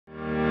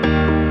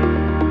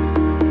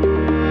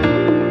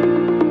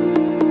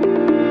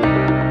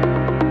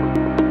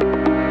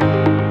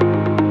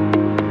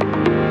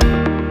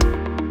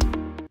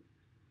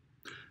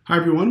Hi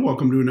everyone,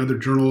 welcome to another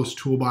Journalist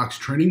Toolbox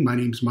training. My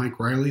name is Mike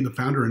Riley, the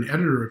founder and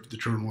editor of the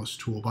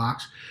Journalist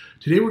Toolbox.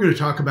 Today we're going to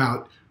talk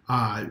about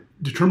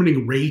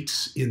determining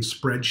rates in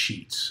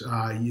spreadsheets,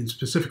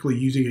 specifically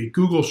using a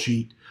Google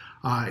Sheet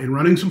and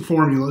running some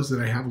formulas that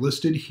I have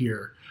listed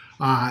here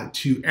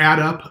to add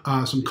up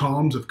some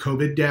columns of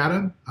COVID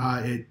data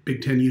at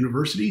Big Ten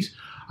universities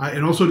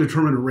and also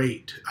determine a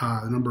rate,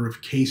 the number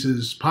of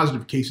cases,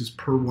 positive cases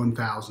per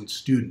 1,000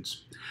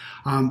 students.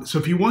 So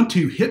if you want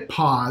to hit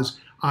pause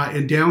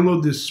and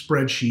download this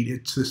spreadsheet,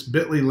 it's this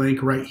bit.ly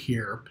link right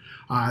here.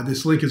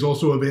 This link is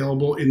also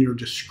available in your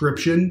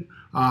description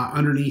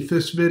underneath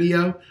this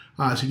video.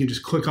 So you can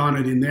just click on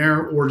it in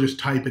there or just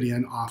type it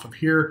in off of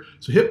here.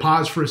 So hit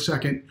pause for a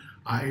second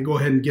and go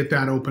ahead and get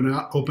that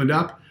opened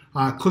up.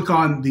 Click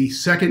on the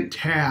second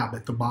tab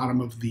at the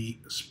bottom of the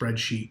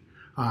spreadsheet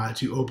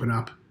to open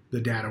up the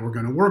data we're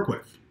going to work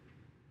with.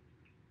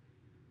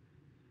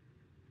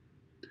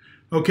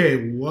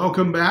 Okay,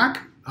 welcome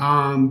back.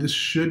 This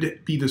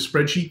should be the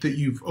spreadsheet that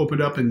you've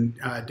opened up and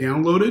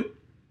downloaded.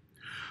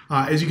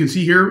 As you can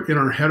see here in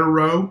our header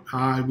row,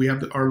 we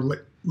have our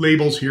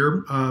labels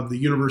here of the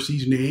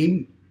university's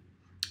name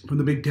from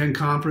the Big Ten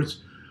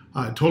Conference,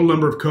 total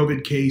number of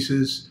COVID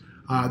cases,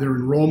 their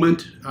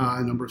enrollment,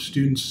 number of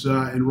students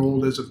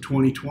enrolled as of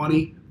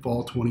 2020,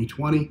 fall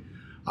 2020,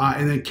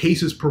 and then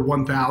cases per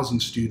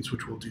 1,000 students,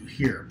 which we'll do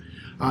here.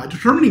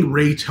 Determining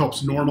rates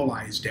helps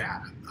normalize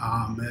data.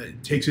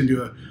 It takes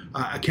into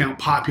account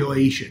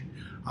population.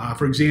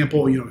 For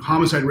example,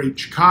 homicide rate in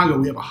Chicago,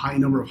 we have a high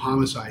number of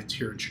homicides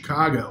here in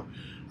Chicago.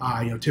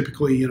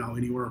 Typically,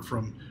 anywhere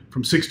from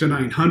 600 to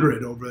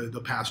 900 over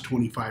the past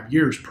 25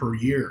 years per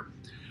year.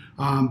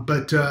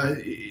 But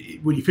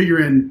when you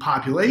figure in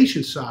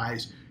population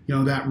size,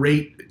 that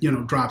rate,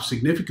 drops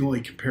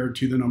significantly compared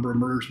to the number of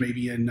murders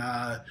maybe in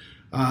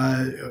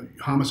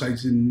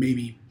homicides in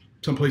maybe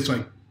someplace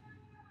like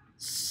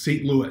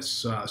St.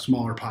 Louis,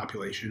 smaller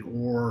population,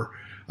 or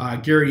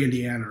Gary,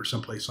 Indiana, or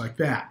someplace like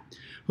that.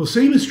 Well,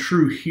 same is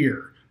true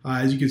here.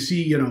 As you can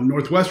see,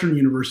 Northwestern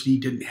University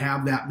didn't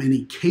have that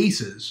many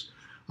cases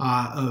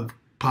of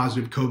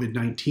positive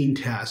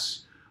COVID-19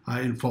 tests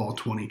in fall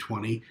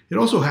 2020. It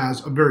also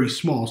has a very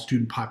small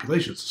student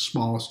population. It's the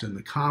smallest in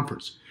the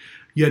conference.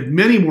 You had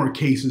many more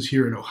cases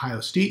here at Ohio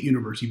State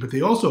University, but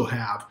they also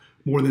have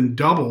more than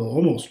double,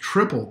 almost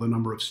triple the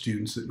number of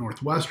students that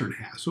Northwestern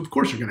has. So of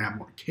course you're going to have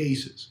more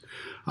cases.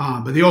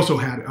 But they also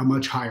had a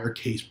much higher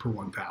case per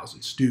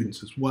 1,000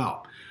 students as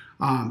well.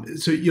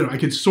 So I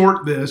could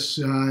sort this,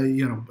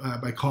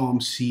 by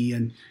column C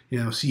and,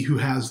 see who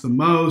has the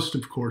most.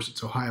 Of course,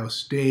 it's Ohio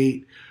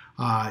State,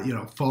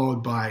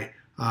 followed by,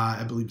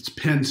 I believe it's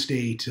Penn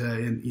State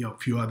and, a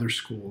few other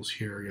schools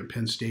here.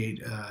 Penn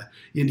State,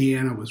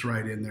 Indiana was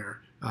right in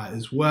there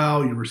as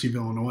well. University of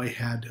Illinois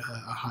had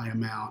a high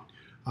amount.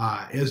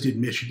 As did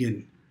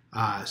Michigan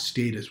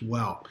State as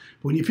well.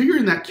 But when you figure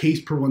in that case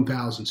per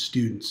 1,000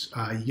 students,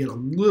 you get a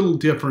little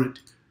different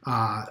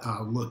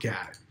look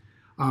at it.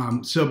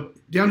 So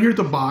down here at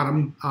the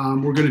bottom,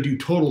 we're going to do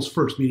totals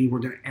first, meaning we're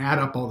going to add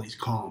up all these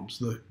columns.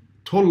 The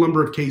total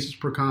number of cases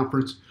per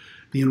conference,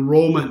 the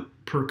enrollment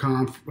per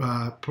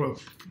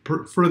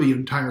for the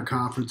entire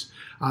conference,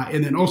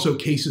 and then also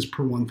cases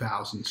per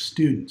 1,000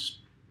 students.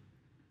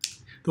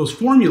 Those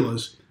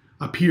formulas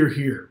appear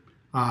here.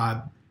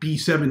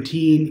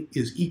 B17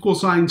 is equal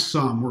sign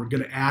sum. We're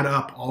going to add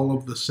up all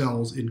of the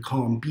cells in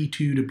column B2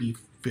 to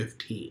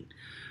B15.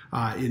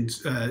 In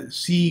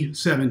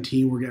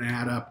C17, we're going to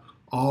add up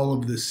all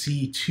of the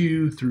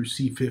C2 through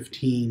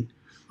C15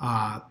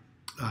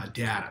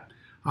 data.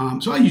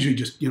 So I usually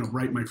just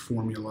write my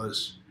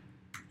formulas: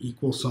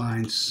 equal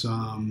sign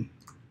sum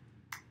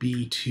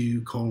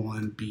B2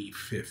 colon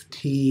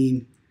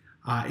B15,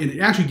 and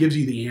it actually gives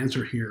you the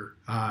answer here,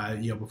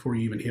 before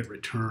you even hit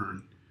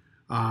return.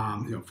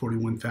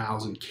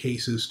 41,000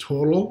 cases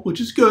total, which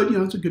is good.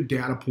 It's a good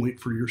data point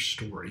for your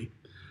story.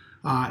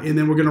 And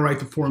then we're going to write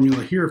the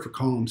formula here for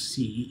column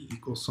C,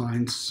 equal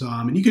sign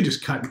sum. And you can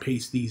just cut and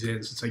paste these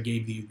in since I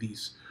gave you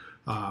these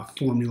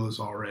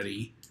formulas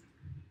already.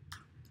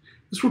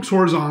 This works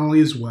horizontally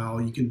as well.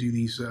 You can do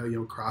these,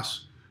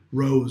 across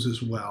rows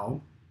as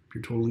well if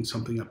you're totaling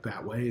something up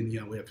that way. And,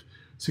 we have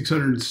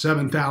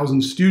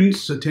 607,000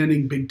 students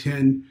attending Big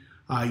Ten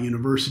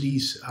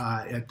universities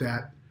at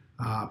that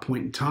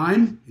point in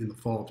time in the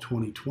fall of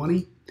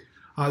 2020.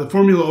 The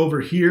formula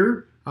over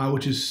here,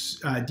 which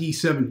is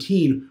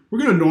D17, we're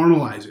going to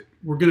normalize it.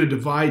 We're going to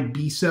divide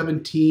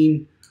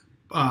B17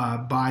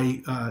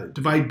 by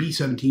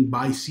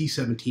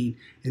C17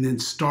 and then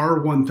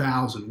star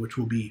 1,000, which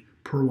will be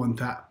per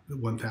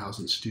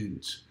 1,000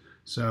 students.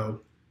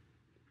 So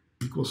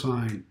equal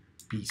sign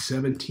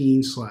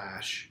B17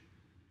 slash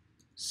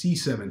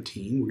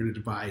C17. We're going to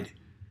divide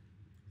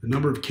the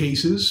number of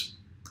cases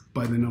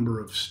by the number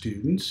of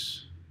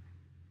students,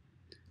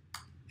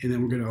 and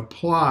then we're going to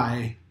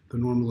apply the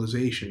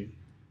normalization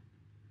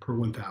per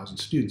 1,000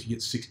 students. You get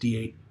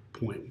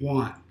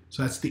 68.1.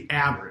 So that's the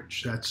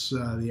average. That's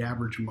the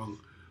average among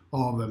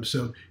all of them.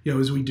 So,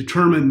 as we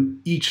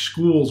determine each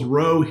school's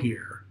row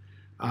here,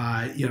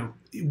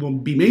 it will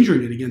be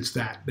measuring it against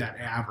that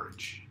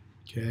average.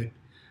 Okay.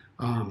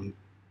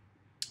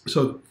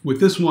 So with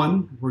this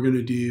one, we're going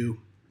to do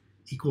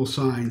equal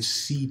sign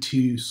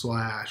C2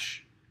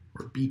 slash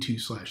or B2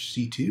 slash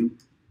C2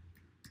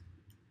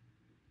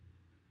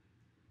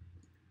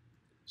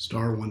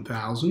 star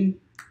 1000.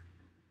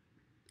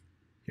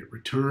 Hit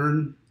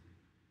return.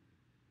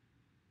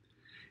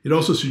 It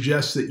also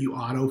suggests that you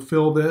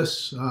autofill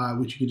this,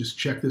 which you can just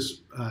check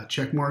this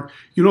check mark.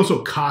 You can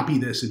also copy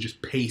this and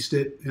just paste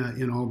it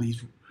in all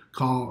these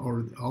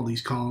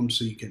columns,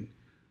 so you can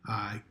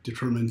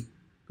determine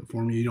the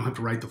formula. You don't have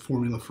to write the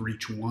formula for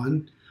each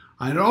one.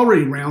 And it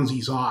already rounds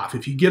these off.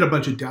 If you get a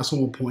bunch of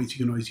decimal points,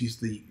 you can always use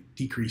the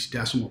decreased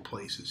decimal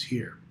places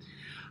here.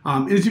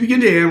 And as you begin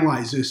to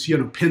analyze this,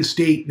 Penn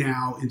State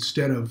now,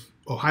 instead of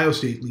Ohio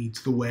State,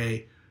 leads the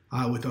way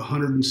with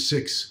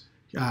 106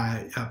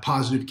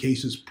 positive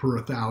cases per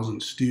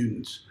 1,000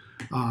 students.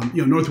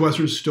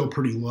 Northwestern's still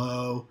pretty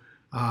low.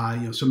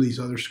 Some of these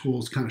other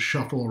schools kind of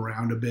shuffle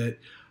around a bit.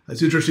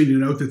 It's interesting to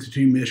note that the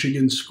two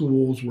Michigan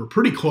schools were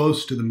pretty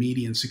close to the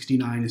median,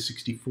 69 to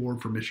 64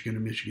 for Michigan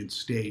and Michigan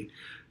State.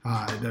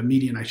 The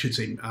median, I should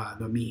say,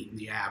 the mean,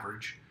 the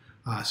average,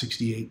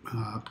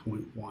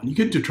 68.1. You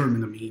could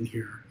determine the mean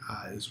here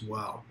as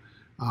well.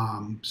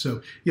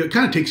 So it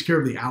kind of takes care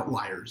of the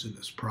outliers in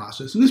this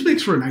process. And this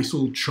makes for a nice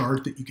little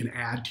chart that you can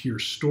add to your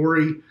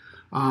story,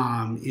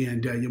 and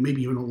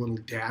maybe even a little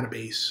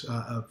database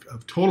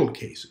of total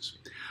cases.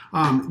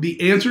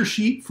 The answer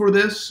sheet for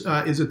this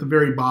is at the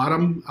very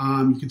bottom.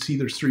 You can see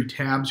there's 3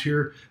 tabs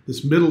here.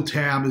 This middle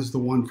tab is the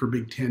one for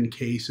Big Ten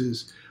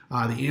cases.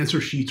 The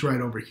answer sheet's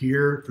right over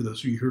here. For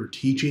those of you who are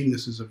teaching,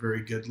 this is a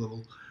very good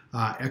little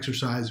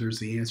exercise. There's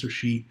the answer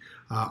sheet.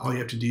 All you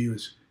have to do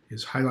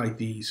is highlight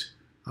these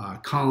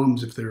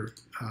columns if they're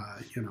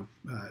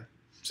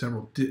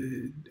several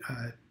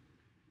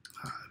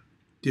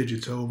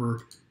digits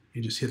over,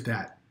 and just hit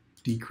that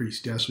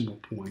decreased decimal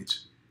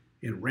points,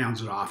 and it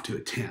rounds it off to a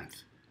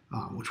tenth,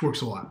 which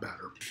works a lot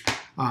better.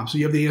 So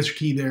you have the answer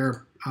key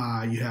there.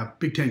 You have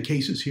Big Ten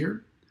cases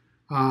here,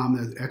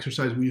 the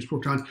exercise we just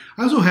worked on.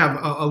 I also have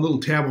a little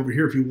tab over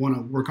here if you want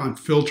to work on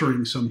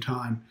filtering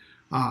sometime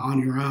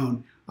on your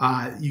own.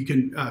 You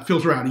can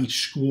filter out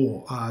each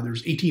school.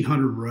 There's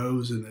 1,800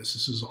 rows in this.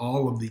 This is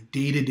all of the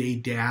day-to-day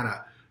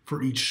data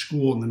for each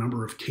school and the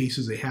number of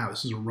cases they have.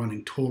 This is a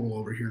running total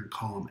over here in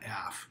column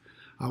F,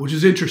 which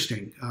is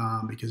interesting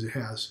because it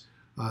has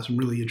some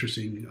really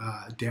interesting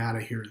data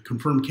here.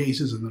 Confirmed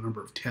cases and the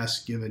number of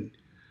tests given.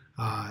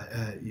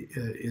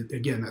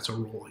 Again, that's a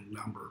rolling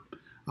number.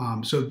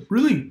 So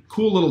really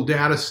cool little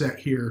data set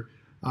here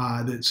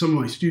that some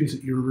of my students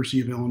at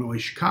University of Illinois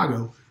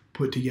Chicago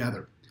put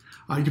together.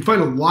 You can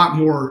find a lot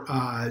more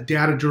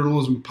data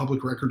journalism,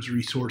 public records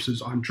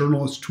resources on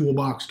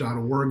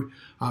journalisttoolbox.org.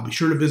 Be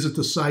sure to visit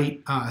the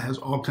site. It has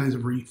all kinds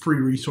of free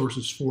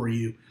resources for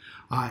you.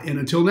 And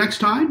until next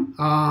time,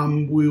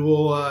 we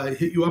will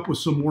hit you up with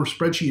some more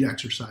spreadsheet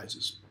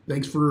exercises.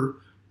 Thanks for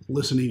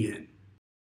listening in.